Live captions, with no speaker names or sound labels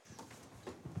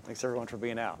Thanks everyone for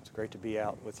being out. It's great to be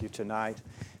out with you tonight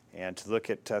and to look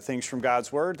at things from God's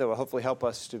Word that will hopefully help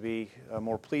us to be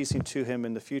more pleasing to Him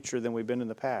in the future than we've been in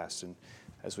the past, and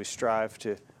as we strive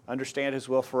to understand His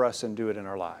will for us and do it in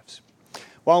our lives.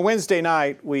 Well, on Wednesday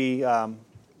night, we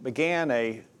began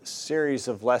a series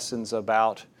of lessons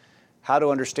about how to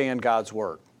understand God's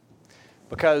Word,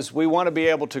 because we want to be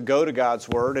able to go to God's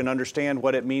Word and understand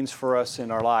what it means for us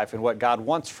in our life and what God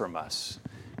wants from us.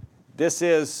 This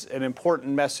is an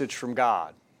important message from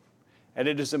God, and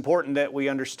it is important that we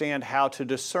understand how to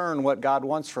discern what God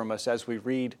wants from us as we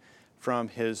read from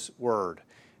His Word.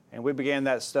 And we began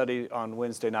that study on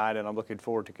Wednesday night, and I'm looking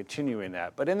forward to continuing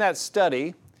that. But in that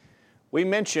study, we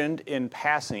mentioned in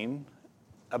passing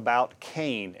about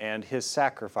Cain and his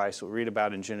sacrifice that we read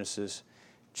about in Genesis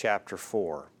chapter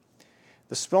 4.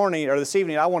 This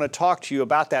evening, I want to talk to you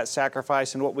about that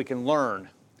sacrifice and what we can learn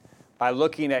by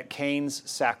looking at Cain's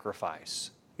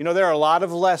sacrifice. You know, there are a lot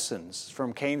of lessons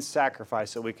from Cain's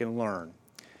sacrifice that we can learn.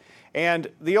 And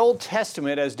the Old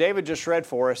Testament, as David just read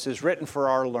for us, is written for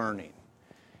our learning.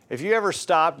 If you ever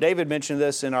stop, David mentioned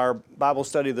this in our Bible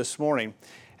study this morning,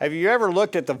 have you ever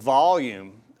looked at the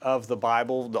volume of the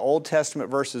Bible, the Old Testament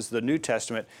versus the New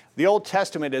Testament? The Old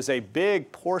Testament is a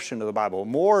big portion of the Bible.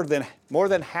 More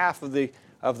than half of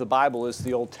the Bible is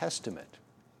the Old Testament.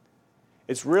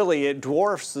 It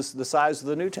dwarfs the size of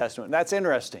the New Testament. And that's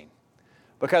interesting,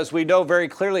 because we know very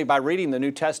clearly by reading the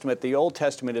New Testament, the Old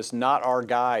Testament is not our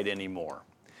guide anymore.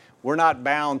 We're not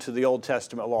bound to the Old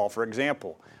Testament law. For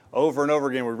example, over and over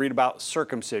again we read about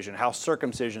circumcision, how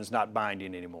circumcision is not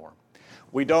binding anymore.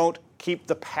 We don't keep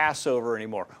the Passover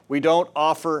anymore. We don't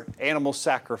offer animal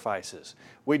sacrifices.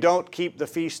 We don't keep the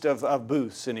Feast of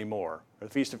Booths anymore, or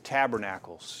the Feast of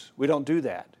Tabernacles. We don't do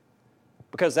that,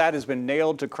 because that has been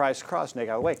nailed to Christ's cross, nailed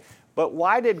out of the way. But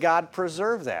why did God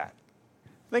preserve that?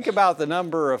 Think about the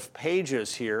number of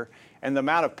pages here and the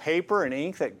amount of paper and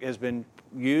ink that has been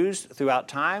used throughout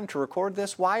time to record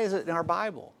this. Why is it in our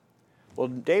Bible? Well,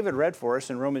 David read for us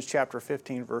in Romans chapter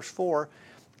 15, verse 4,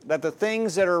 that the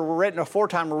things that are written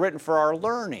aforetime were written for our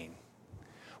learning.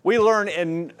 We learn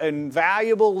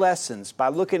invaluable lessons by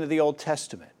looking at the Old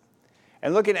Testament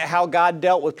and looking at how God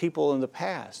dealt with people in the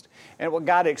past and what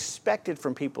God expected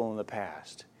from people in the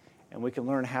past. And we can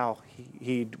learn how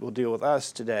He will deal with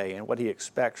us today and what He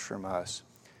expects from us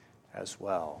as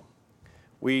well.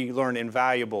 We learn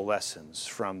invaluable lessons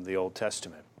from the Old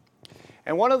Testament.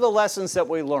 And one of the lessons that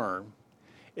we learn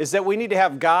is that we need to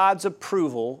have God's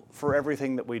approval for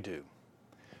everything that we do.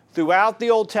 Throughout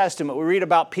the Old Testament, we read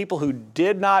about people who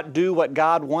did not do what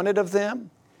God wanted of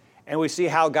them, and we see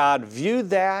how God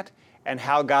viewed that and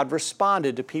how God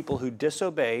responded to people who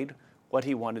disobeyed what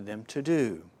He wanted them to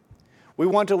do. We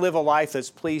want to live a life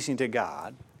that's pleasing to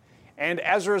God, and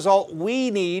as a result,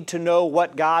 we need to know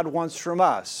what God wants from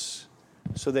us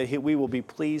so that we will be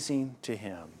pleasing to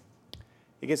Him.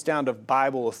 It gets down to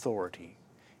Bible authority,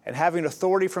 and having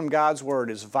authority from God's Word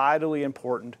is vitally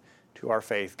important to our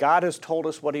faith. God has told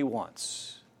us what He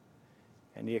wants,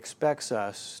 and He expects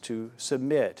us to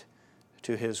submit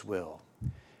to His will.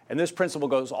 And this principle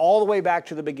goes all the way back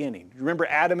to the beginning. Remember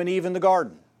Adam and Eve in the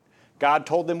garden? God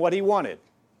told them what He wanted.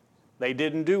 They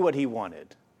didn't do what He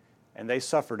wanted, and they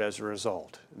suffered as a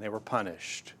result, and they were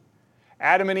punished.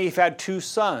 Adam and Eve had two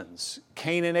sons,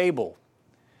 Cain and Abel.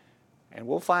 And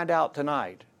we'll find out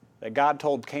tonight that God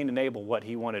told Cain and Abel what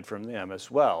He wanted from them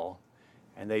as well,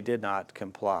 and they did not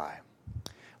comply.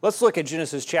 Let's look at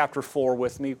Genesis chapter 4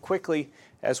 with me quickly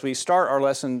as we start our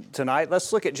lesson tonight.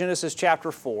 Let's look at Genesis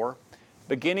chapter 4,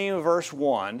 beginning in verse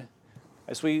 1,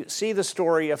 as we see the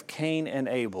story of Cain and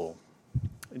Abel.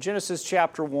 Genesis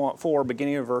chapter 4,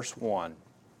 beginning in verse 1.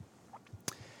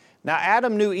 Now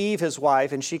Adam knew Eve his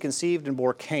wife, and she conceived and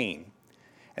bore Cain,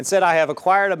 and said, I have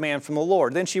acquired a man from the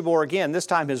Lord. Then she bore again, this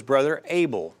time his brother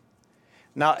Abel.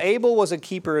 Now Abel was a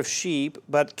keeper of sheep,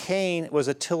 but Cain was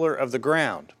a tiller of the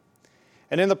ground.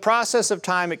 And in the process of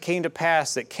time it came to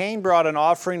pass that Cain brought an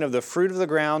offering of the fruit of the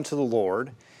ground to the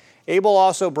Lord. Abel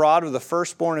also brought of the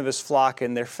firstborn of his flock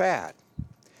and their fat.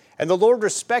 And the Lord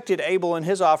respected Abel and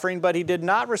his offering, but He did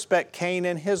not respect Cain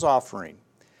and his offering.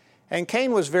 And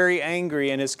Cain was very angry,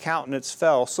 and his countenance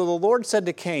fell. So the Lord said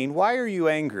to Cain, Why are you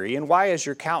angry, and why is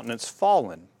your countenance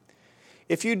fallen?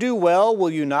 If you do well,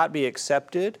 will you not be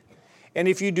accepted? And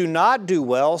if you do not do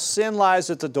well, sin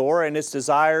lies at the door, and its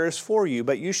desire is for you,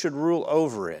 but you should rule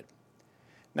over it.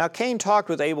 Now Cain talked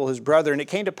with Abel his brother, and it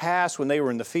came to pass when they were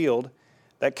in the field,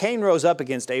 that Cain rose up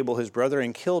against Abel his brother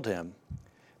and killed him.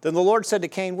 Then the Lord said to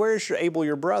Cain, Where is Abel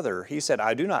your brother? He said,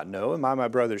 I do not know. Am I my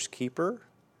brother's keeper?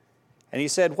 And he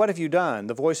said, What have you done?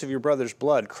 The voice of your brother's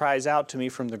blood cries out to me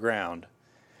from the ground.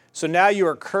 So now you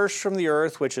are cursed from the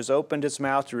earth, which has opened its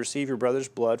mouth to receive your brother's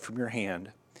blood from your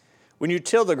hand. When you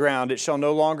till the ground, it shall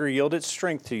no longer yield its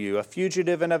strength to you. A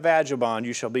fugitive and a vagabond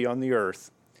you shall be on the earth.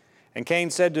 And Cain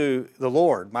said to the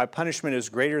Lord, my punishment is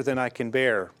greater than I can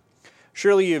bear.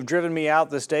 Surely you have driven me out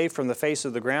this day from the face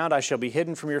of the ground. I shall be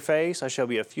hidden from your face. I shall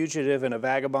be a fugitive and a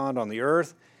vagabond on the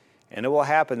earth. And it will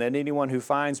happen that anyone who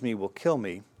finds me will kill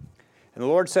me. And the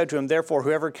Lord said to him, therefore,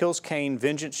 whoever kills Cain,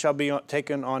 vengeance shall be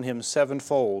taken on him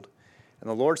sevenfold. And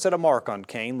the Lord set a mark on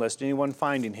Cain, lest anyone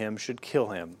finding him should kill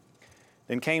him.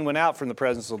 Then Cain went out from the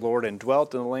presence of the Lord and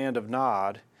dwelt in the land of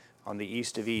Nod on the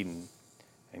east of Eden.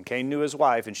 And Cain knew his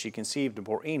wife, and she conceived and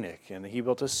bore Enoch. And he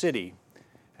built a city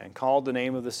and called the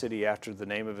name of the city after the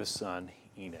name of his son,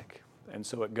 Enoch. And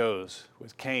so it goes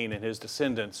with Cain and his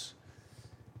descendants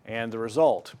and the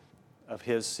result of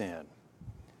his sin.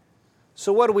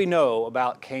 So what do we know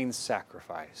about Cain's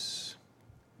sacrifice?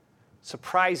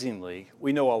 Surprisingly,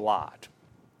 we know a lot.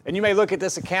 And you may look at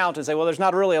this account and say, well, there's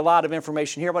not really a lot of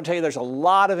information here. But I'll tell you, there's a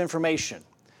lot of information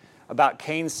about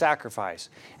Cain's sacrifice.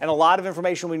 And a lot of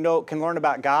information we can learn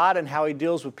about God and how he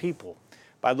deals with people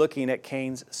by looking at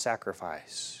Cain's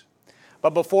sacrifice.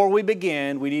 But before we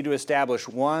begin, we need to establish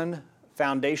one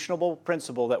foundational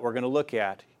principle that we're going to look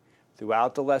at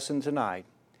throughout the lesson tonight.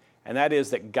 And that is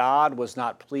that God was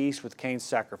not pleased with Cain's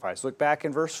sacrifice. Look back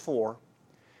in verse 4.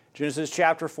 Genesis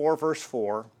chapter 4, verse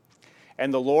 4.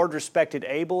 And the Lord respected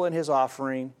Abel and his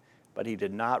offering, but he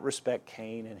did not respect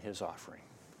Cain and his offering.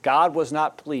 God was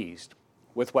not pleased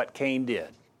with what Cain did.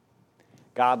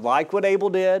 God liked what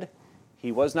Abel did.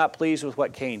 He was not pleased with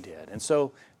what Cain did. And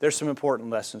so there's some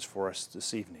important lessons for us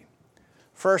this evening.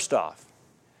 First off,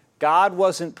 God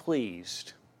wasn't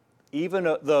pleased even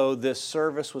though this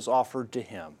service was offered to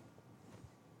him.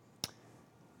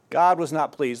 God was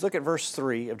not pleased. Look at verse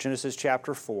 3 of Genesis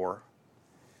chapter 4.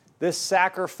 This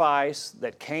sacrifice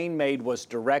that Cain made was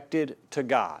directed to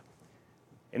God.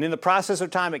 And in the process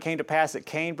of time, it came to pass that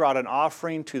Cain brought an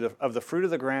offering of the fruit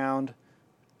of the ground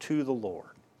to the Lord.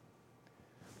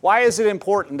 Why is it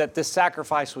important that this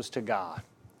sacrifice was to God?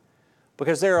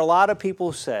 Because there are a lot of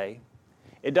people who say,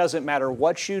 it doesn't matter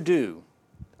what you do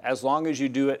as long as you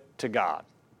do it to God.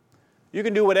 You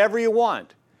can do whatever you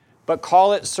want, but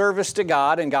call it service to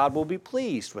God and God will be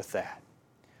pleased with that.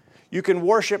 You can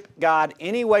worship God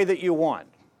any way that you want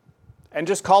and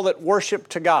just call it worship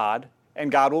to God and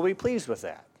God will be pleased with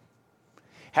that.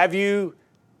 Have you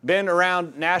been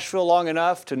around Nashville long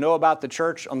enough to know about the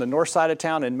church on the north side of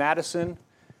town in Madison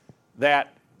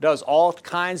that does all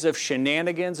kinds of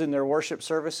shenanigans in their worship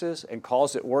services and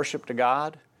calls it worship to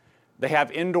God? They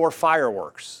have indoor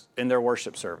fireworks in their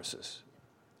worship services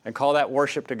and call that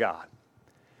worship to God.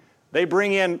 They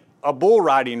bring in a bull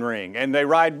riding ring and they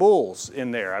ride bulls in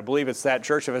there. I believe it's that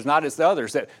church. If it's not, it's the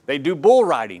others. That they do bull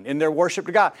riding in their worship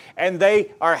to God. And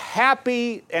they are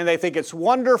happy and they think it's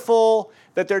wonderful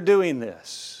that they're doing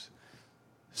this.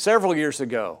 Several years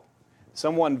ago,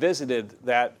 someone visited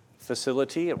that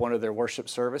facility at one of their worship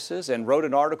services and wrote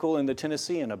an article in the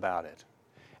Tennessean about it.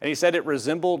 And he said it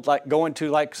resembled like going to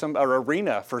like some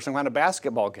arena for some kind of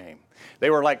basketball game.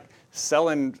 They were like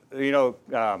selling,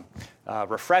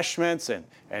 refreshments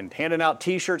and handing out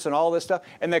T-shirts and all this stuff.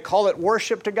 And they call it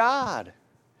worship to God.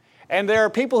 And there are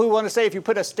people who want to say if you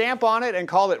put a stamp on it and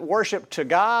call it worship to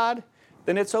God,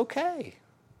 then it's okay.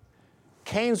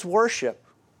 Cain's worship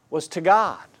was to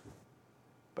God,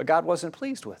 but God wasn't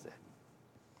pleased with it.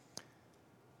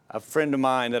 A friend of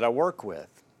mine that I work with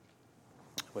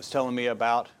was telling me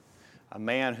about a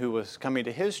man who was coming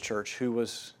to his church who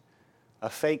was a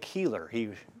fake healer.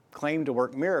 He claimed to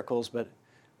work miracles, but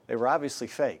they were obviously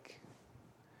fake.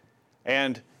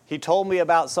 And he told me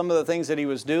about some of the things that he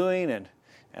was doing, and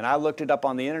I looked it up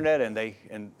on the internet, and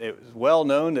it was well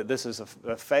known that this is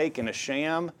a fake and a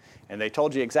sham, and they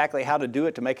told you exactly how to do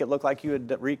it to make it look like you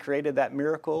had recreated that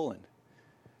miracle.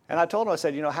 And I told him, I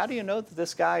said, how do you know that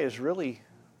this guy is really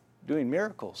doing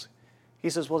miracles? He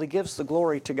says, well, he gives the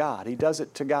glory to God. He does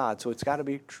it to God, so it's got to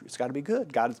be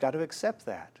good. God has got to accept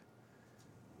that.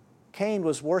 Cain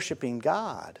was worshiping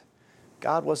God.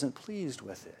 God wasn't pleased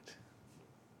with it.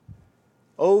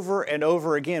 Over and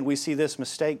over again, we see this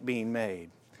mistake being made.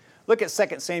 Look at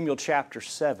 2 Samuel chapter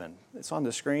 7. It's on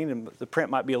the screen, and the print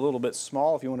might be a little bit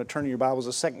small if you want to turn to your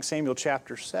Bibles to 2 Samuel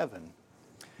chapter 7.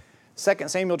 2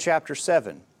 Samuel chapter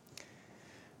 7.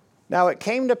 Now it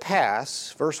came to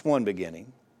pass, verse 1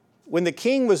 beginning, when the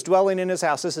king was dwelling in his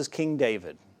house, this is King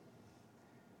David,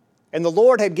 and the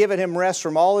Lord had given him rest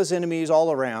from all his enemies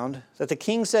all around, that the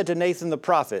king said to Nathan the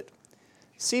prophet,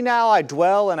 see now I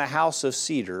dwell in a house of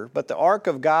cedar, but the ark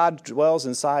of God dwells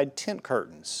inside tent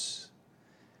curtains.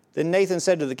 Then Nathan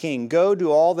said to the king, go do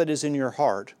all that is in your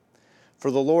heart,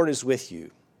 for the Lord is with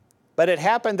you. But it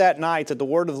happened that night that the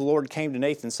word of the Lord came to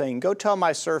Nathan, saying, Go tell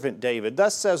my servant David,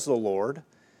 Thus says the Lord,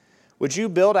 Would you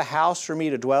build a house for me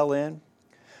to dwell in?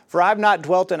 For I have not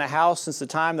dwelt in a house since the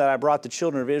time that I brought the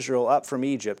children of Israel up from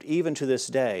Egypt, even to this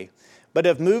day, but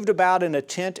have moved about in a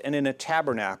tent and in a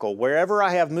tabernacle. Wherever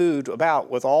I have moved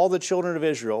about with all the children of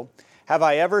Israel, have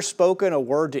I ever spoken a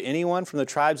word to anyone from the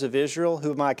tribes of Israel,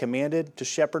 whom I commanded to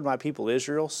shepherd my people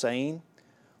Israel, saying,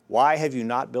 Why have you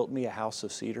not built me a house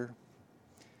of cedar?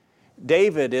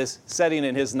 David is sitting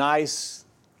in his nice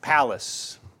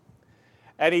palace,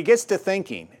 and he gets to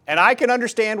thinking, and I can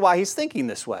understand why he's thinking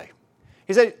this way.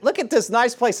 He said, look at this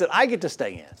nice place that I get to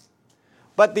stay in.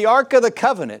 But the Ark of the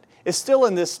Covenant is still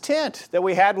in this tent that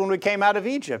we had when we came out of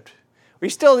Egypt.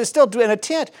 It's still in a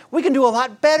tent. We can do a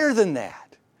lot better than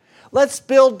that. Let's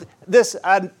build this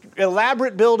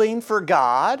elaborate building for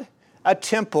God, a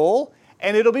temple,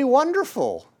 and it'll be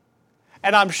wonderful.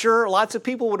 And I'm sure lots of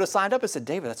people would have signed up and said,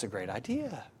 David, that's a great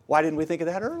idea. Why didn't we think of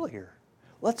that earlier?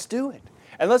 Let's do it.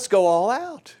 And let's go all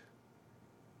out.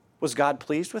 Was God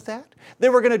pleased with that? They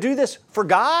were going to do this for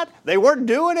God. They weren't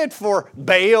doing it for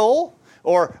Baal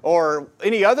or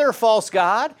any other false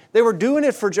god. They were doing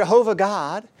it for Jehovah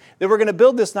God. They were going to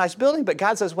build this nice building, but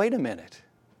God says, wait a minute.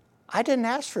 I didn't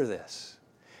ask for this.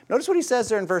 Notice what he says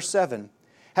there in verse 7.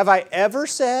 Have I ever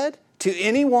said to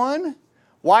anyone,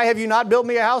 why have you not built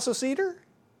me a house of cedar?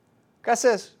 God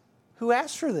says, who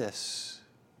asked for this?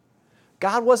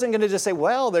 God wasn't going to just say,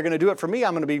 well, they're going to do it for me.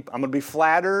 I'm going to be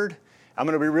flattered. I'm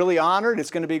going to be really honored.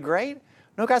 It's going to be great.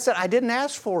 No, God said, I didn't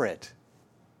ask for it.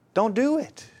 Don't do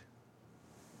it.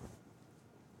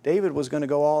 David was going to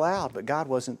go all out, but God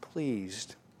wasn't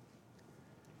pleased.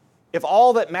 If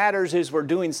all that matters is we're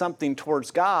doing something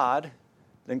towards God,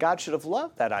 then God should have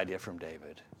loved that idea from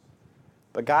David.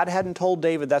 But God hadn't told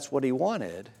David that's what he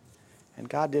wanted, and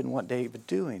God didn't want David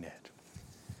doing it.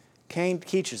 Cain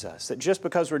teaches us that just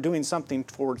because we're doing something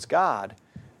towards God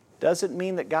doesn't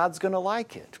mean that God's going to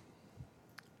like it.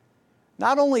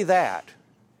 Not only that,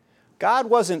 God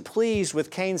wasn't pleased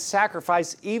with Cain's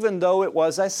sacrifice even though it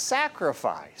was a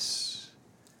sacrifice.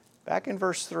 Back in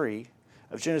verse 3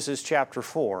 of Genesis chapter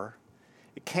 4,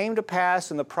 it came to pass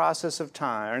in the process of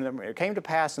time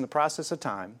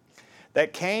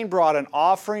that Cain brought an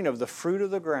offering of the fruit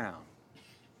of the ground.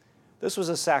 This was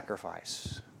a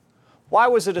sacrifice. Why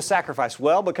was it a sacrifice?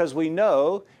 Well, because we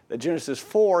know that Genesis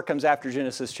 4 comes after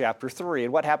Genesis chapter 3.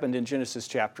 And what happened in Genesis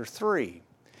chapter 3?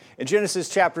 In Genesis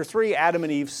chapter 3, Adam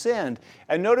and Eve sinned.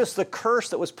 And notice the curse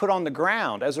that was put on the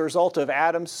ground as a result of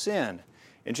Adam's sin.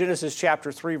 In Genesis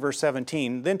chapter 3, verse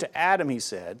 17, Then to Adam he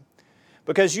said,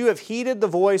 Because you have heeded the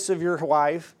voice of your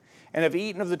wife, and have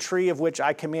eaten of the tree of which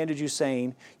I commanded you,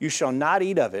 saying, You shall not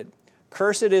eat of it.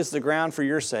 Cursed is the ground for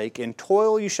your sake. In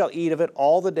toil you shall eat of it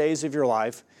all the days of your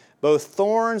life. Both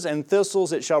thorns and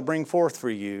thistles it shall bring forth for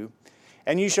you.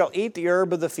 And you shall eat the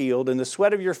herb of the field. In the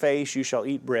sweat of your face you shall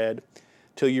eat bread,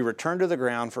 till you return to the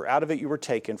ground, for out of it you were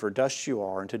taken, for dust you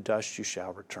are, and to dust you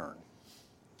shall return.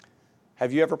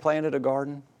 Have you ever planted a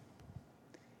garden?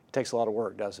 It takes a lot of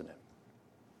work, doesn't it?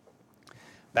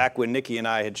 Back when Nikki and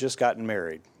I had just gotten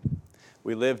married,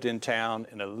 we lived in town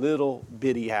in a little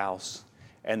bitty house,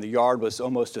 and the yard was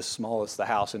almost as small as the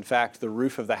house. In fact, the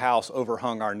roof of the house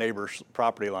overhung our neighbor's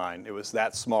property line. It was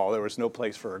that small. There was no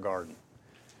place for a garden.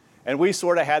 And we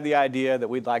sort of had the idea that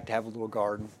we'd like to have a little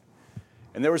garden.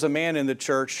 And there was a man in the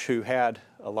church who had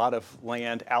a lot of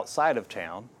land outside of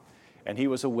town, and he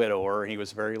was a widower, and he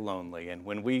was very lonely. And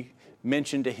when we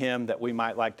mentioned to him that we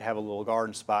might like to have a little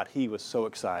garden spot, he was so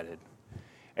excited.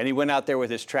 And he went out there with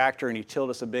his tractor, and he tilled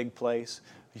us a big place,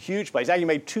 a huge place. He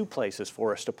made 2 places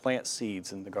for us to plant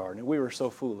seeds in the garden. And we were so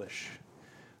foolish.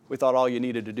 We thought all you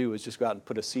needed to do was just go out and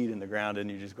put a seed in the ground,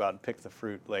 and you just go out and pick the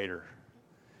fruit later.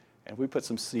 And we put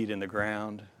some seed in the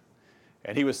ground.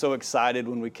 And he was so excited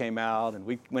when we came out, and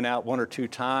we went out 1 or 2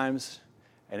 times,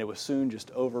 and it was soon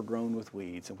just overgrown with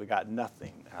weeds, and we got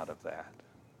nothing out of that.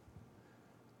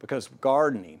 Because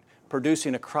gardening,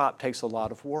 producing a crop, takes a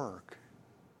lot of work.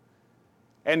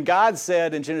 And God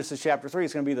said in Genesis chapter 3,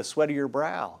 it's going to be the sweat of your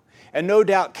brow. And no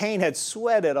doubt Cain had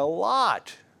sweated a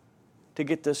lot to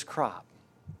get this crop.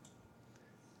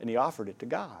 And he offered it to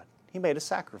God. He made a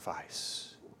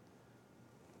sacrifice.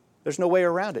 There's no way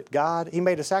around it. He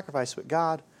made a sacrifice, but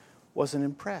God wasn't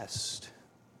impressed.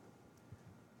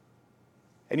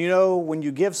 And you know, when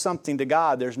you give something to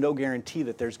God, there's no guarantee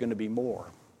that there's going to be more.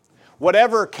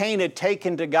 Whatever Cain had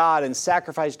taken to God and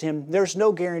sacrificed to him, there's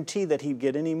no guarantee that he'd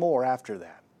get any more after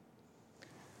that.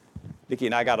 Nikki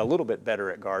and I got a little bit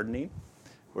better at gardening.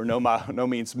 We're no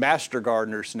means master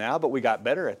gardeners now, but we got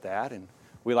better at that, and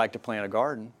we like to plant a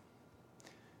garden.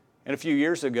 And a few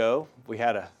years ago, we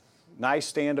had a nice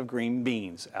stand of green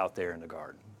beans out there in the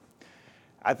garden.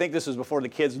 I think this was before the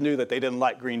kids knew that they didn't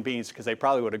like green beans, because they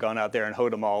probably would have gone out there and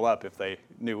hoed them all up if they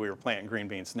knew we were planting green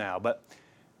beans now. But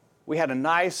we had a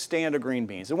nice stand of green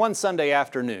beans. And one Sunday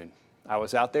afternoon, I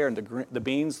was out there and the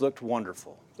beans looked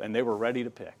wonderful and they were ready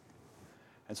to pick.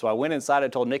 And so I went inside, I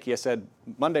told Nikki, I said,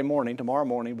 Monday morning, tomorrow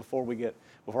morning, before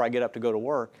I get up to go to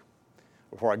work,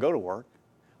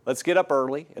 let's get up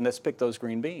early and let's pick those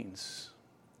green beans.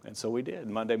 And so we did.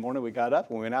 Monday morning we got up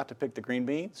and we went out to pick the green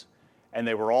beans, and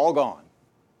they were all gone.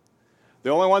 The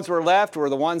only ones that were left were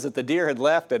the ones that the deer had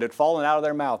left that had fallen out of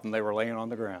their mouth and they were laying on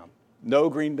the ground. No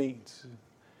green beans.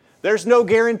 There's no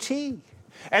guarantee.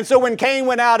 And so when Cain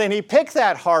went out and he picked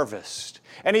that harvest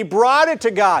and he brought it to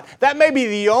God, that may be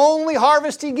the only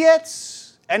harvest he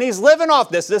gets. And he's living off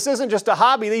this. This isn't just a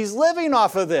hobby. He's living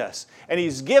off of this. And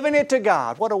he's giving it to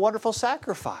God. What a wonderful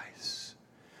sacrifice.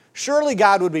 Surely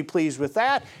God would be pleased with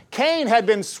that. Cain had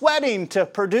been sweating to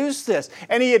produce this,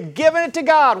 and he had given it to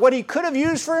God. What he could have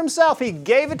used for himself, he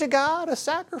gave it to God, a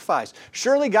sacrifice.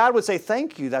 Surely God would say,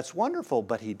 thank you, that's wonderful,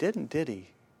 but he didn't, did he?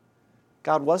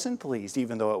 God wasn't pleased,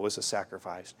 even though it was a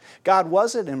sacrifice. God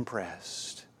wasn't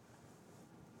impressed.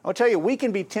 I'll tell you, we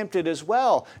can be tempted as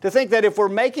well to think that if we're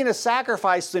making a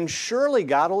sacrifice, then surely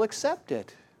God will accept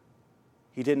it.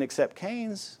 He didn't accept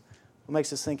Cain's. What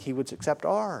makes us think he would accept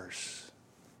ours?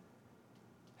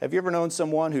 Have you ever known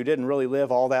someone who didn't really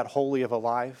live all that holy of a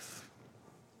life?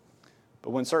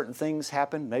 But when certain things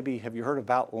happen, maybe have you heard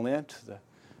about Lent, the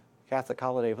Catholic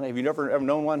holiday of Lent? Have you ever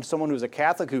known someone who was a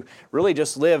Catholic who really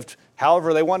just lived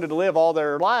however they wanted to live all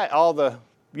the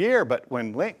year, but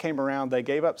when Lent came around, they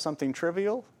gave up something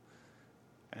trivial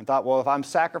and thought, well, if I'm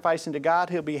sacrificing to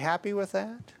God, He'll be happy with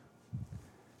that?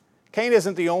 Cain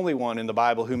isn't the only one in the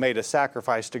Bible who made a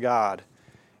sacrifice to God,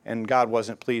 and God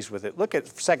wasn't pleased with it. Look at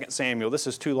 2 Samuel. This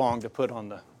is too long to put on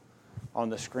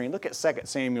the screen. Look at 2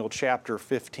 Samuel chapter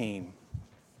 15.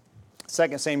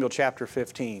 2 Samuel chapter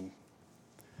 15.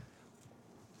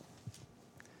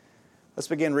 Let's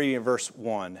begin reading at verse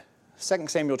 1. 2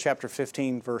 Samuel chapter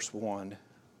 15, verse 1.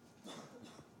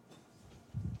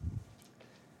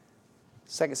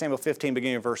 2 Samuel 15,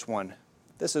 beginning of verse 1.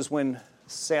 This is when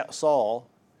Saul...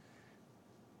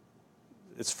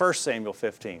 It's 1 Samuel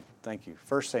 15. Thank you.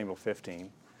 1 Samuel 15,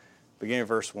 beginning of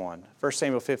verse 1. 1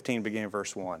 Samuel 15, beginning of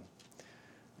verse 1.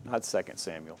 Not 2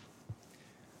 Samuel.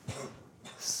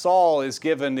 Saul is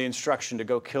given the instruction to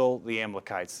go kill the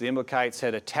Amalekites. The Amalekites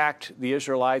had attacked the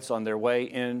Israelites on their way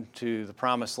into the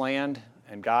Promised Land,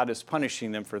 and God is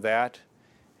punishing them for that.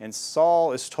 And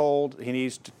Saul is told he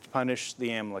needs to punish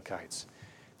the Amalekites.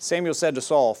 Samuel said to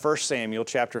Saul, 1 Samuel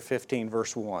chapter 15,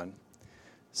 verse 1,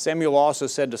 Samuel also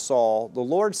said to Saul, the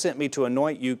Lord sent me to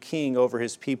anoint you king over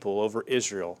his people, over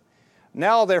Israel.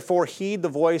 Now therefore heed the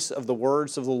voice of the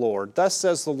words of the Lord. Thus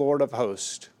says the Lord of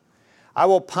hosts, I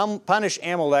will punish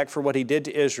Amalek for what he did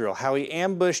to Israel, how he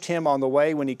ambushed him on the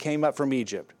way when he came up from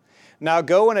Egypt. Now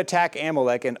go and attack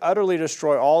Amalek and utterly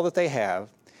destroy all that they have,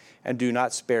 and do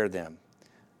not spare them.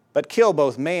 But kill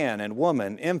both man and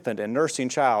woman, infant and nursing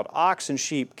child, ox and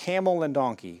sheep, camel and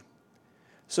donkey.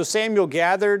 So Samuel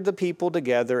gathered the people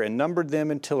together and numbered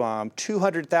them in Tilam,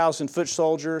 200,000 foot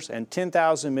soldiers and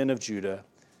 10,000 men of Judah.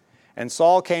 And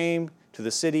Saul came to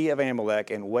the city of Amalek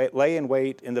and lay in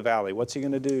wait in the valley. What's he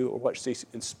going to do, or what's he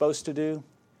supposed to do?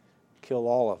 Kill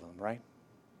all of them, right?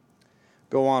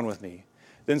 Go on with me.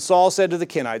 Then Saul said to the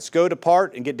Kenites, go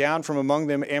depart and get down from among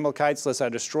the Amalekites, lest I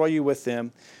destroy you with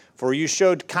them. For you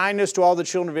showed kindness to all the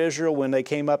children of Israel when they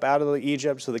came up out of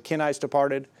Egypt. So the Kenites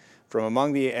departed from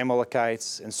among the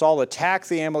Amalekites. And Saul attacked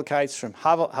the Amalekites from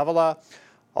Havilah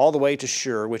all the way to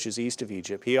Shur, which is east of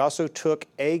Egypt. He also took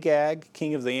Agag,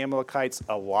 king of the Amalekites,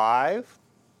 alive,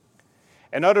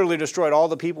 and utterly destroyed all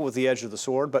the people with the edge of the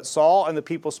sword. But Saul and the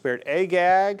people spared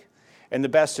Agag and the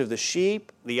best of the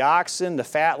sheep, the oxen, the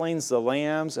fatlings, the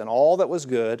lambs, and all that was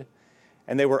good.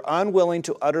 And they were unwilling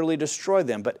to utterly destroy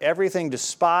them. But everything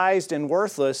despised and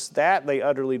worthless, that they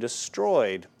utterly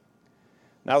destroyed.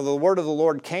 Now the word of the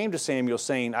Lord came to Samuel,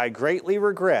 saying, I greatly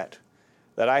regret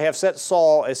that I have set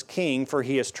Saul as king, for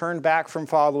he has turned back from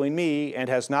following me and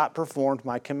has not performed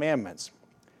my commandments.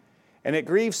 And it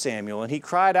grieved Samuel, and he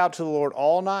cried out to the Lord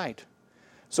all night.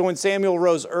 So when Samuel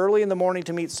rose early in the morning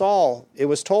to meet Saul, it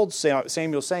was told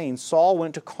Samuel, saying, Saul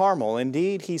went to Carmel.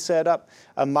 Indeed, he set up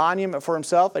a monument for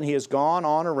himself, and he has gone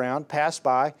on around, passed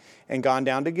by, and gone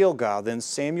down to Gilgal. Then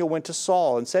Samuel went to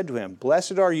Saul and said to him,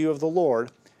 Blessed are you of the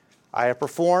Lord. I have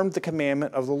performed the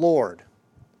commandment of the Lord.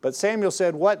 But Samuel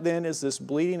said, What then is this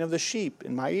bleating of the sheep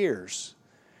in my ears,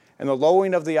 and the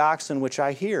lowing of the oxen which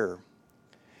I hear?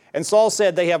 And Saul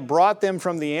said, they have brought them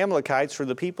from the Amalekites, for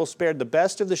the people spared the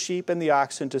best of the sheep and the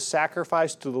oxen to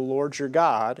sacrifice to the Lord your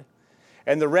God,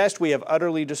 and the rest we have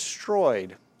utterly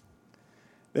destroyed.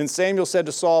 Then Samuel said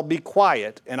to Saul, be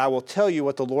quiet, and I will tell you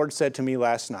what the Lord said to me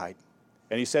last night.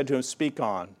 And he said to him, speak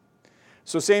on.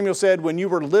 So Samuel said, when you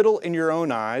were little in your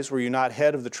own eyes, were you not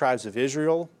head of the tribes of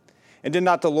Israel? And did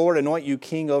not the Lord anoint you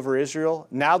king over Israel?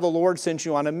 Now the Lord sent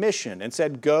you on a mission and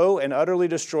said, go and utterly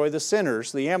destroy the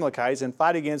sinners, the Amalekites, and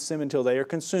fight against them until they are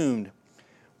consumed.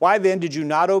 Why then did you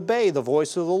not obey the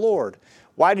voice of the Lord?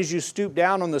 Why did you stoop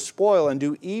down on the spoil and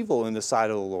do evil in the sight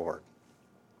of the Lord?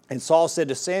 And Saul said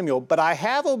to Samuel, but I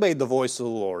have obeyed the voice of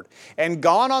the Lord, and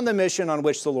gone on the mission on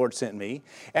which the Lord sent me,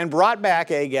 and brought back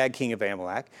Agag, king of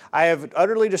Amalek. I have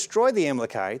utterly destroyed the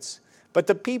Amalekites, but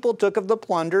the people took of the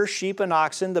plunder, sheep and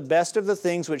oxen, the best of the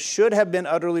things which should have been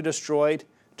utterly destroyed,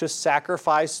 to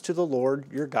sacrifice to the Lord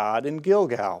your God in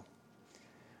Gilgal.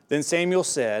 Then Samuel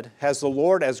said, has the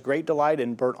Lord as great delight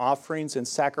in burnt offerings and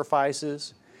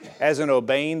sacrifices as in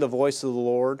obeying the voice of the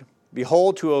Lord?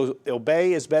 Behold, to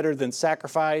obey is better than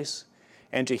sacrifice,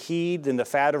 and to heed than the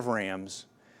fat of rams.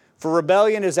 For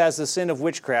rebellion is as the sin of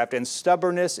witchcraft, and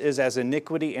stubbornness is as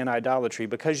iniquity and idolatry.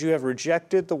 Because you have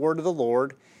rejected the word of the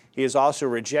Lord, he has also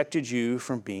rejected you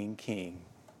from being king.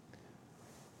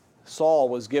 Saul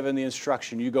was given the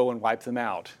instruction, you go and wipe them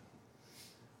out.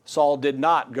 Saul did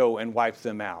not go and wipe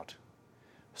them out.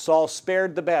 Saul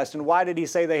spared the best. And why did he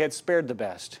say they had spared the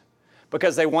best?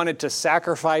 Because they wanted to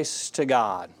sacrifice to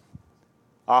God.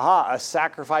 A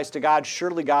sacrifice to God.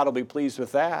 Surely God will be pleased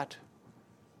with that.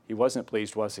 He wasn't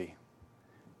pleased, was he?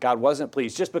 God wasn't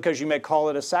pleased. Just because you may call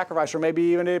it a sacrifice, or maybe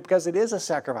even because it is a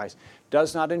sacrifice,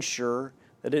 does not ensure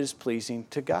that it is pleasing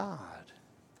to God.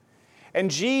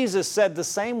 And Jesus said the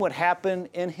same would happen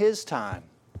in his time.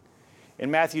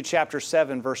 In Matthew chapter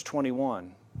 7, verse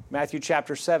 21. Matthew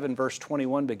chapter 7, verse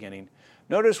 21 beginning.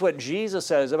 Notice what Jesus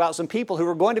says about some people who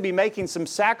were going to be making some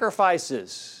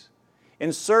sacrifices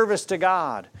in service to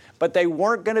God, but they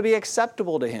weren't going to be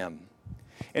acceptable to him.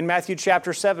 In Matthew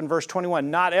chapter 7, verse 21,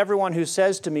 not everyone who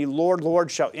says to me, Lord, Lord,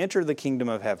 shall enter the kingdom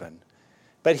of heaven,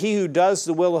 but he who does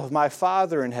the will of my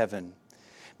Father in heaven.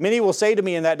 Many will say to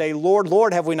me in that day, Lord,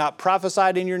 Lord, have we not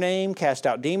prophesied in your name, cast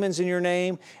out demons in your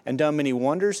name, and done many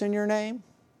wonders in your name?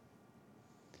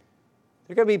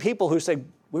 There are going to be people who say,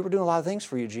 we were doing a lot of things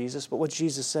for you, Jesus, but what's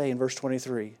Jesus say in verse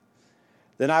 23?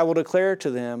 Then I will declare to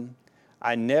them,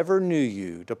 I never knew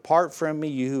you. Depart from me,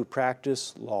 you who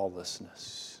practice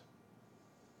lawlessness.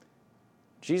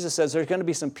 Jesus says there's going to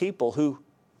be some people who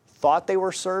thought they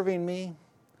were serving me,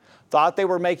 thought they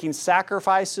were making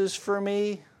sacrifices for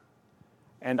me,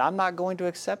 and I'm not going to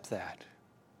accept that.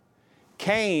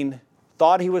 Cain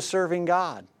thought he was serving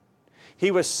God. He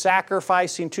was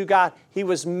sacrificing to God. He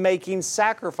was making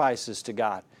sacrifices to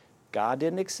God. God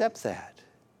didn't accept that.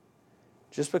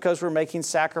 Just because we're making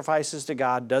sacrifices to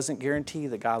God doesn't guarantee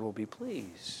that God will be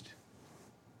pleased.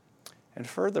 And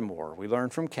furthermore, we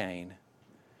learn from Cain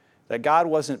that God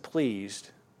wasn't pleased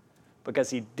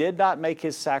because he did not make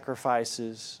his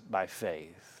sacrifices by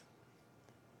faith.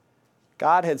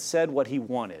 God had said what he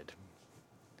wanted.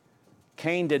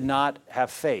 Cain did not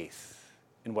have faith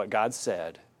in what God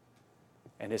said,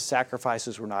 and his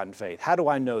sacrifices were not in faith. How do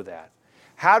I know that?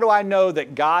 How do I know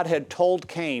that God had told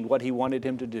Cain what he wanted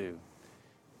him to do?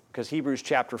 Because Hebrews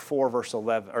chapter 4, verse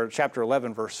 11, or chapter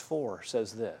 11, verse 4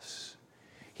 says this.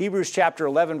 Hebrews chapter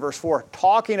 11, verse 4,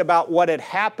 talking about what had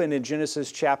happened in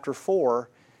Genesis chapter 4,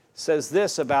 says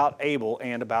this about Abel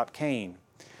and about Cain.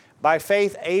 By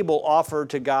faith, Abel offered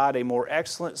to God a more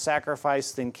excellent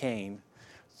sacrifice than Cain,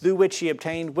 through which he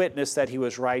obtained witness that he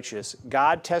was righteous,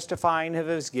 God testifying of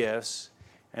his gifts,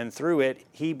 and through it,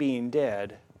 he being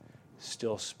dead,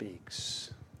 still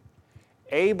speaks.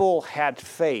 Abel had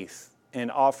faith in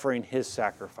offering his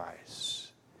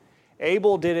sacrifice.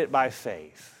 Abel did it by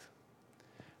faith.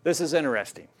 This is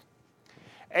interesting.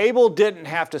 Abel didn't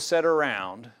have to sit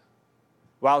around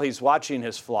while he's watching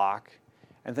his flock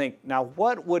and think, now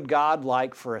what would God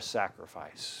like for a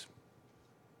sacrifice?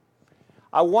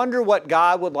 I wonder what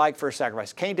God would like for a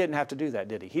sacrifice. Cain didn't have to do that,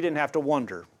 did he? He didn't have to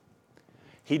wonder.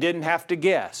 He didn't have to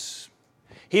guess.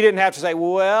 He didn't have to say,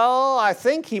 well, I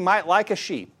think he might like a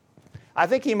sheep. I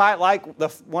think he might like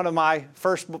one of my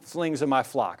firstlings of my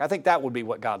flock. I think that would be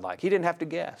what God liked. He didn't have to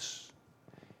guess.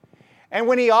 And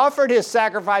when he offered his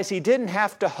sacrifice, he didn't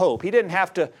have to hope. He didn't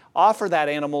have to offer that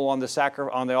animal on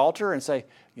the altar and say,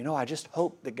 I just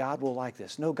hope that God will like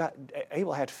this. No,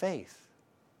 Abel had faith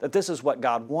that this is what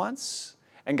God wants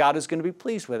and God is going to be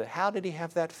pleased with it. How did he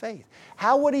have that faith?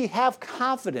 How would he have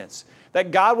confidence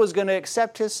that God was going to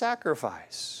accept his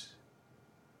sacrifice?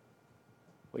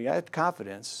 Well, he had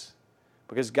confidence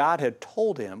Because God had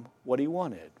told him what he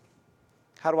wanted.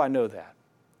 How do I know that?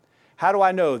 How do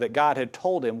I know that God had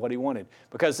told him what he wanted?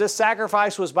 Because this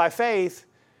sacrifice was by faith,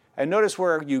 and notice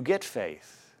where you get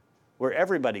faith, where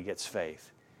everybody gets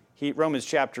faith. Romans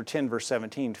chapter 10, verse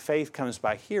 17, faith comes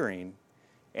by hearing,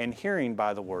 and hearing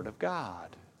by the word of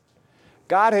God.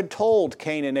 God had told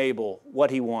Cain and Abel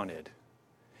what he wanted.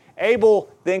 Abel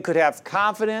then could have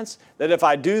confidence that if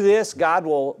I do this, God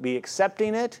will be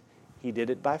accepting it. He did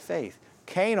it by faith.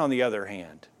 Cain, on the other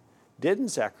hand, didn't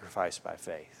sacrifice by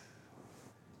faith.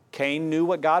 Cain knew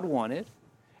what God wanted,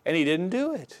 and he didn't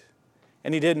do it.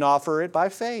 And he didn't offer it by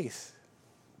faith.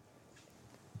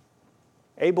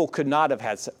 Abel could not have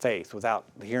had faith without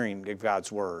hearing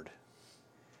God's word.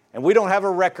 And we don't have a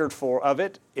record of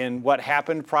it in what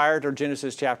happened prior to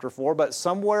Genesis chapter 4, but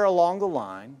somewhere along the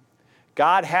line,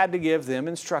 God had to give them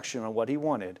instruction on what he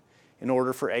wanted in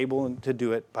order for Abel to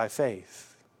do it by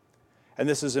faith. And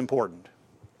this is important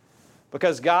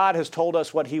because God has told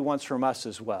us what he wants from us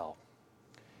as well.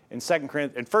 In 1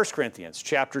 Corinthians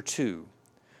chapter 2,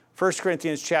 1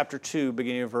 Corinthians chapter 2,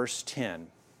 beginning of verse 10.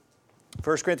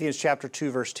 1 Corinthians chapter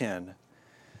 2, verse 10.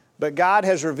 But God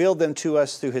has revealed them to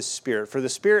us through his Spirit. For the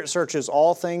Spirit searches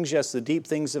all things, yes, the deep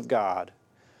things of God.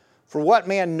 For what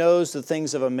man knows the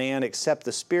things of a man except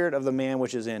the spirit of the man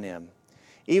which is in him?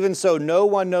 Even so, no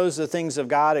one knows the things of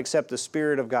God except the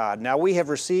Spirit of God. Now we have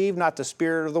received not the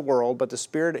spirit of the world, but the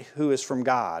Spirit who is from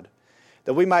God,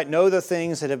 that we might know the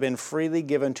things that have been freely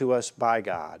given to us by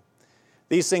God.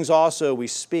 These things also we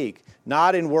speak,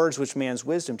 not in words which man's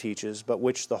wisdom teaches, but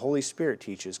which the Holy Spirit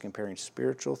teaches, comparing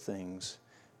spiritual things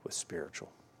with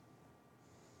spiritual.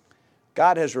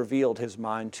 God has revealed his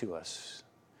mind to us.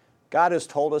 God has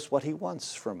told us what he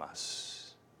wants from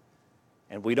us.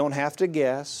 And we don't have to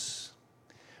guess.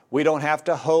 We don't have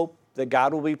to hope that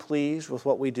God will be pleased with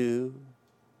what we do.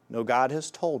 No, God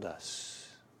has told us.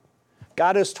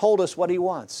 God has told us what he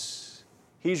wants.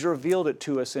 He's revealed it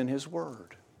to us in his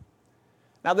word.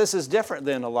 Now, this is different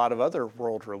than a lot of other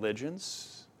world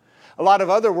religions. A lot of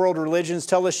other world religions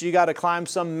tell us you got to climb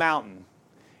some mountain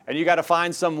and you got to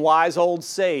find some wise old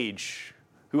sage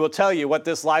who will tell you what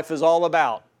this life is all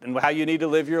about and how you need to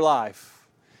live your life.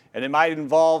 And it might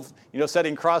involve,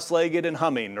 sitting cross-legged and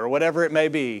humming or whatever it may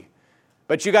be.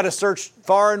 But you got to search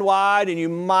far and wide, and you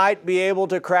might be able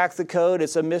to crack the code.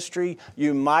 It's a mystery.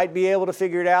 You might be able to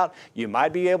figure it out. You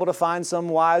might be able to find some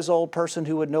wise old person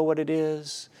who would know what it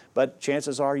is. But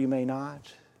chances are you may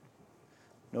not.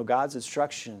 No, God's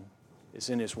instruction is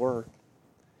in his word.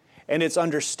 And it's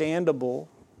understandable.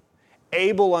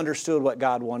 Abel understood what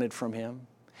God wanted from him.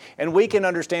 And we can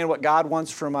understand what God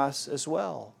wants from us as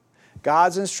well.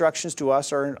 God's instructions to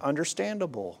us are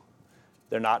understandable.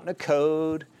 They're not in a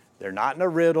code. They're not in a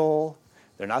riddle.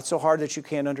 They're not so hard that you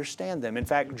can't understand them. In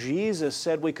fact, Jesus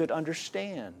said we could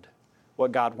understand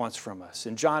what God wants from us.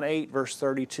 In John 8, verse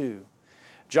 32.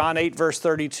 John 8, verse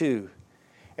 32.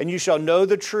 And you shall know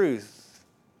the truth,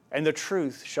 and the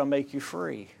truth shall make you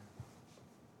free.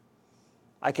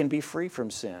 I can be free from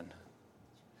sin.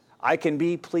 I can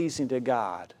be pleasing to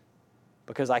God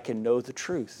because I can know the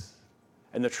truth,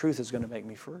 and the truth is going to make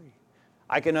me free.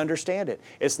 I can understand it.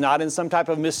 It's not in some type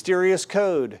of mysterious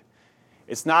code.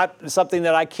 It's not something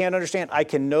that I can't understand. I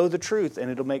can know the truth, and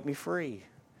it'll make me free.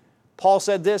 Paul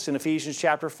said this in Ephesians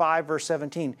chapter 5, verse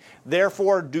 17.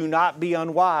 Therefore, do not be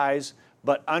unwise,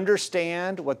 but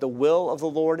understand what the will of the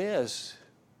Lord is.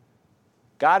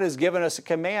 God has given us a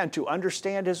command to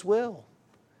understand his will.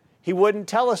 He wouldn't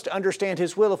tell us to understand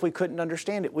his will if we couldn't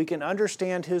understand it. We can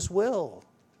understand his will.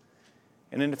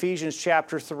 And in Ephesians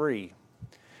chapter 3,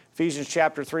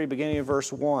 beginning in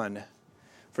verse 1,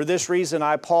 for this reason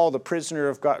I, Paul, the prisoner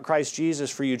of Christ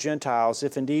Jesus for you Gentiles,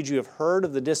 if indeed you have heard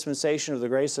of the dispensation of the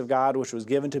grace of God which was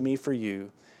given to me for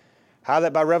you, how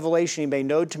that by revelation he made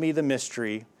known to me the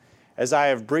mystery, as I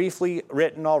have briefly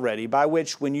written already, by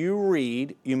which when you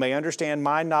read, you may understand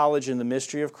my knowledge in the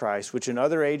mystery of Christ, which in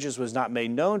other ages was not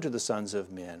made known to the sons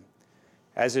of men,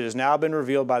 as it has now been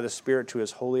revealed by the Spirit to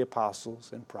his holy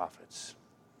apostles and prophets.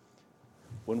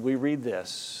 When we read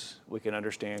this, we can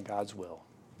understand God's will.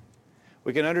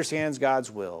 We can understand God's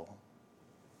will.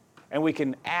 And we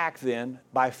can act then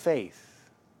by faith,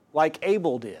 like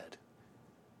Abel did.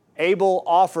 Abel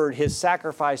offered his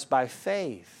sacrifice by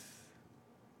faith.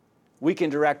 We can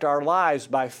direct our lives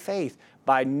by faith,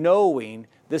 by knowing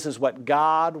this is what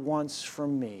God wants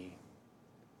from me.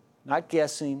 Not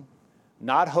guessing,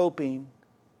 not hoping,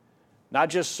 not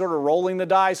just sort of rolling the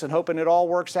dice and hoping it all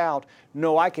works out.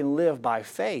 No, I can live by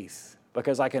faith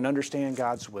because I can understand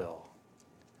God's will.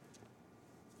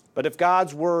 But if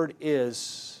God's word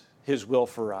is his will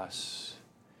for us,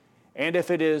 and if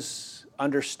it is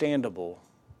understandable,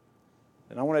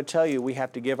 then I want to tell you we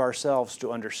have to give ourselves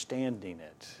to understanding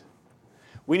it.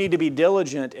 We need to be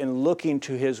diligent in looking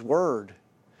to His Word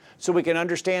so we can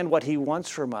understand what He wants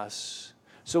from us,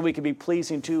 so we can be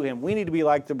pleasing to Him. We need to be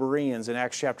like the Bereans in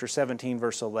Acts chapter 17,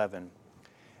 verse 11.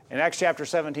 In Acts chapter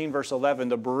 17, verse 11,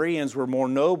 the Bereans were more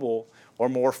noble or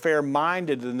more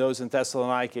fair-minded than those in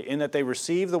Thessalonica in that they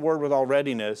received the Word with all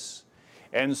readiness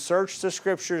and searched the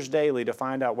Scriptures daily to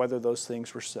find out whether those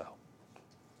things were so.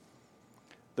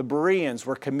 The Bereans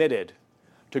were committed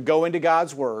to go into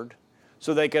God's Word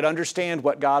so they could understand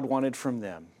what God wanted from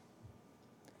them.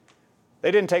 They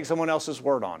didn't take someone else's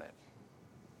word on it.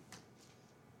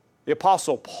 The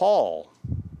Apostle Paul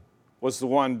was the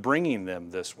one bringing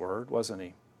them this word, wasn't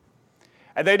he?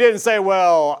 And they didn't say,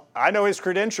 well, I know his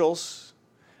credentials.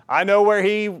 I know where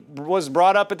he was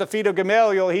brought up at the feet of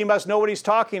Gamaliel. He must know what he's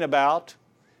talking about.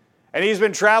 And he's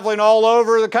been traveling all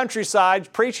over the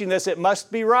countryside preaching this. It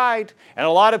must be right. And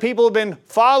a lot of people have been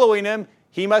following him.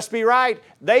 He must be right.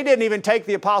 They didn't even take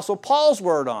the Apostle Paul's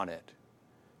word on it.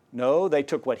 No, they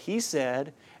took what he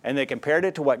said and they compared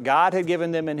it to what God had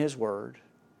given them in His Word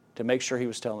to make sure He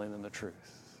was telling them the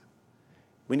truth.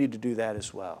 We need to do that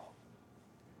as well.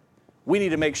 We need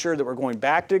to make sure that we're going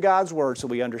back to God's Word so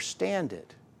we understand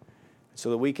it, so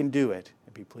that we can do it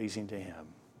and be pleasing to Him.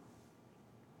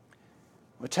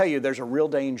 I'll tell you, there's a real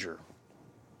danger.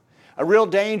 A real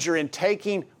danger in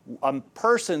taking a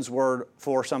person's word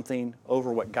for something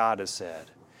over what God has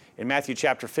said. In Matthew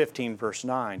chapter 15, verse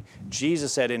 9,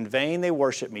 Jesus said, "In vain they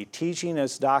worship me, teaching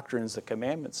as doctrines the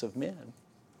commandments of men."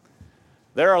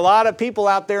 There are a lot of people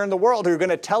out there in the world who are going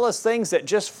to tell us things that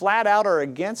just flat out are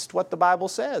against what the Bible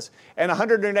says and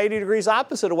 180 degrees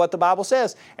opposite of what the Bible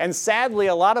says. And sadly,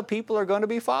 a lot of people are going to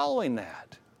be following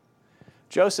that.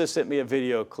 Joseph sent me a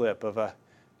video clip of a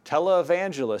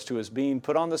televangelist who was being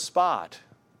put on the spot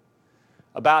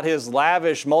about his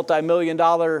lavish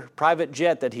multi-million-dollar private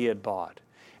jet that he had bought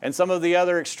and some of the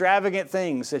other extravagant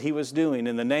things that he was doing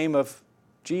in the name of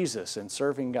Jesus and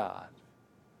serving God.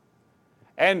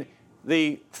 And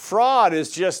the fraud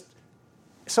is just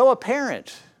so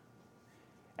apparent.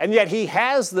 And yet he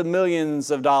has the millions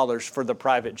of dollars for the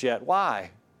private jet. Why?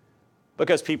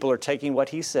 Because people are taking what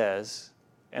he says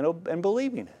and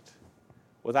believing it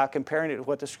without comparing it to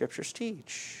what the Scriptures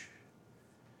teach.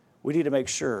 We need to make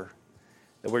sure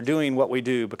that we're doing what we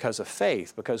do because of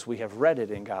faith, because we have read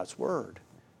it in God's Word.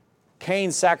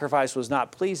 Cain's sacrifice was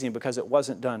not pleasing because it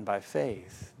wasn't done by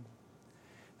faith.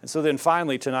 And so then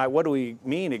finally tonight, what do we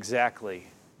mean exactly?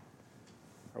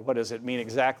 Or what does it mean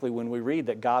exactly when we read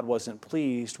that God wasn't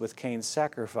pleased with Cain's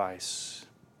sacrifice?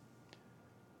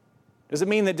 Does it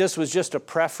mean that this was just a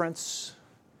preference?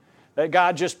 That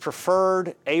God just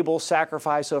preferred Abel's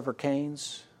sacrifice over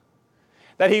Cain's?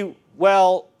 That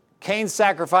Cain's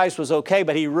sacrifice was okay,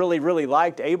 but he really, really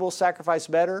liked Abel's sacrifice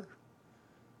better?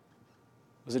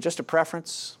 Was it just a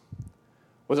preference?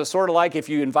 Was it sort of like if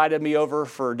you invited me over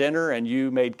for dinner and you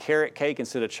made carrot cake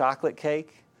instead of chocolate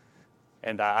cake?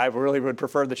 And I really would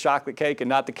prefer the chocolate cake and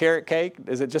not the carrot cake?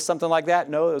 Is it just something like that?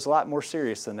 No, it was a lot more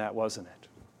serious than that, wasn't it?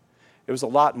 It was a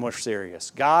lot more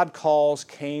serious. God calls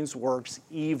Cain's works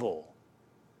evil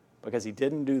because he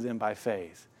didn't do them by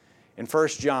faith. In 1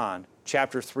 John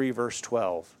chapter 3, verse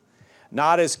 12,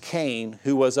 "Not as Cain,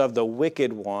 who was of the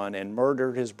wicked one and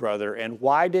murdered his brother." And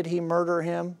why did he murder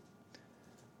him?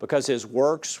 Because his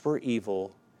works were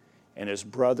evil and his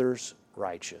brother's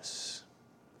righteous.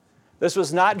 This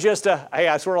was not just hey,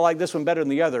 I sort of like this one better than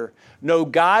the other. No,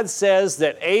 God says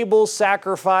that Abel's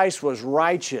sacrifice was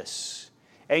righteous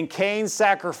and Cain's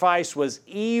sacrifice was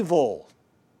evil.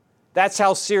 That's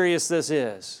how serious this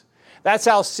is. That's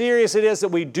how serious it is that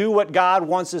we do what God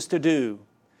wants us to do.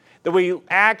 That we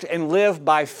act and live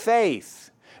by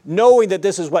faith, knowing that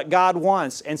this is what God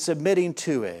wants and submitting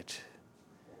to it.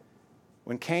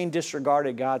 When Cain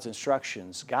disregarded God's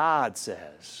instructions, God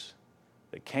says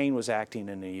that Cain was acting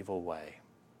in an evil way.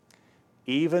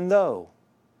 Even though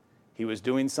he was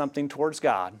doing something towards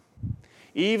God,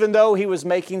 even though he was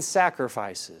making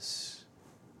sacrifices,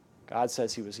 God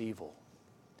says he was evil.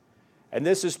 And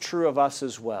this is true of us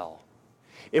as well.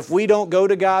 If we don't go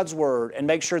to God's Word and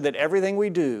make sure that everything we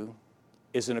do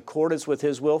is in accordance with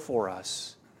His will for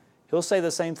us, He'll say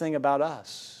the same thing about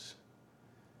us.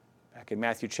 Back in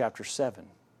Matthew chapter 7,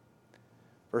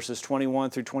 verses 21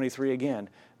 through 23 again.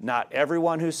 "Not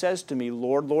everyone who says to me,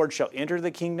 'Lord, Lord,' shall enter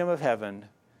the kingdom of heaven,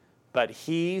 but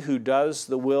he who does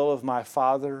the will of my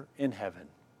Father in heaven."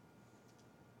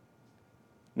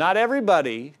 Not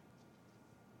everybody,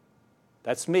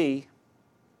 that's me,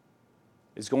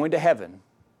 is going to heaven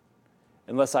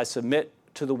unless I submit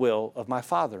to the will of my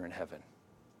Father in heaven.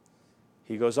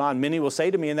 He goes on, many will say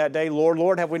to me in that day, Lord,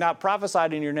 Lord, have we not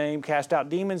prophesied in your name, cast out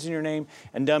demons in your name,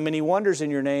 and done many wonders in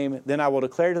your name? Then I will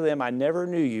declare to them, I never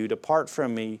knew you. Depart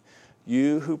from me,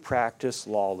 you who practice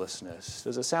lawlessness.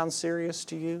 Does it sound serious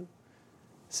to you?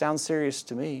 It sounds serious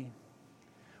to me.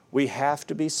 We have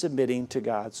to be submitting to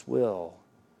God's will.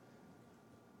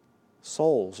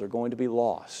 Souls are going to be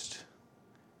lost,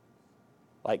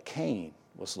 like Cain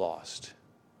was lost,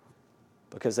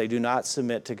 because they do not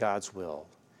submit to God's will.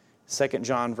 2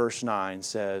 John verse 9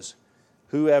 says,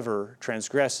 whoever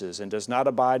transgresses and does not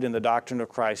abide in the doctrine of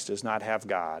Christ does not have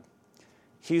God.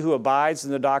 He who abides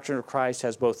in the doctrine of Christ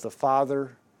has both the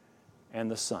Father and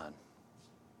the Son.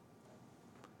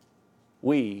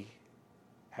 We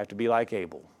have to be like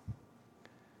Abel.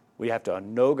 We have to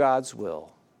know God's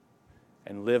will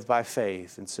and live by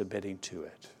faith in submitting to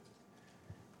it.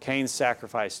 Cain's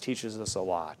sacrifice teaches us a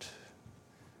lot.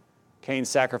 Cain's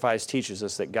sacrifice teaches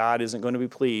us that God isn't going to be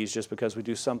pleased just because we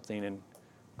do something and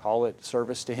call it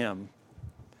service to Him.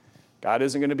 God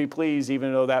isn't going to be pleased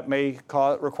even though that may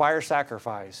require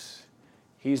sacrifice.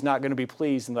 He's not going to be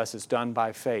pleased unless it's done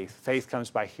by faith. Faith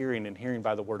comes by hearing, and hearing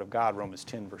by the Word of God, Romans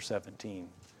 10, verse 17.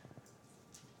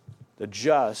 The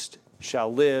just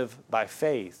shall live by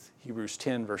faith, Hebrews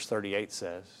 10, verse 38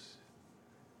 says.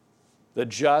 The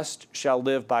just shall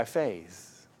live by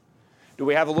faith. Do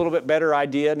we have a little bit better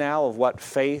idea now of what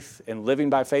faith and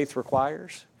living by faith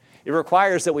requires? It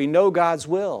requires that we know God's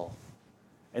will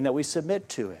and that we submit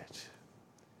to it.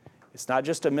 It's not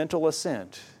just a mental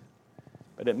assent,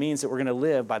 but it means that we're going to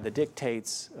live by the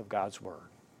dictates of God's Word.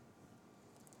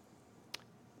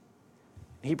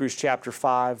 In Hebrews chapter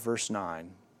 5, verse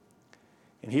 9.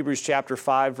 In Hebrews chapter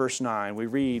 5, verse 9, we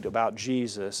read about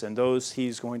Jesus and those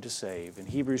He's going to save. In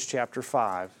Hebrews chapter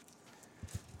 5,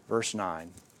 verse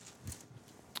 9.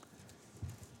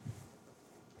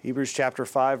 Hebrews chapter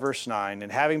 5, verse 9,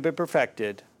 and having been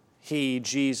perfected, He,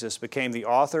 Jesus, became the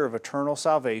author of eternal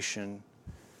salvation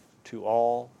to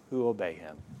all who obey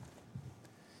Him.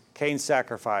 Cain's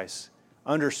sacrifice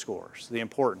underscores the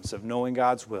importance of knowing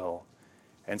God's will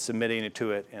and submitting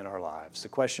to it in our lives. The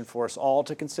question for us all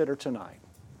to consider tonight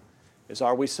is,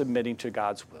 are we submitting to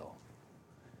God's will?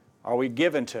 Are we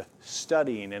given to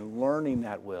studying and learning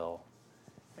that will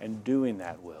and doing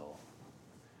that will?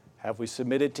 Have we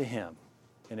submitted to Him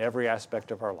in every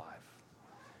aspect of our life?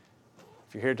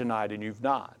 If you're here tonight and you've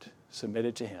not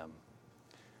submitted to Him,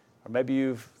 or maybe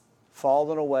you've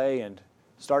fallen away and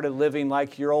started living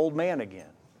like your old man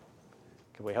again,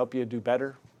 can we help you do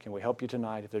better? Can we help you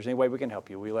tonight? If there's any way we can help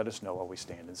you, will you let us know while we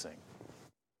stand and sing?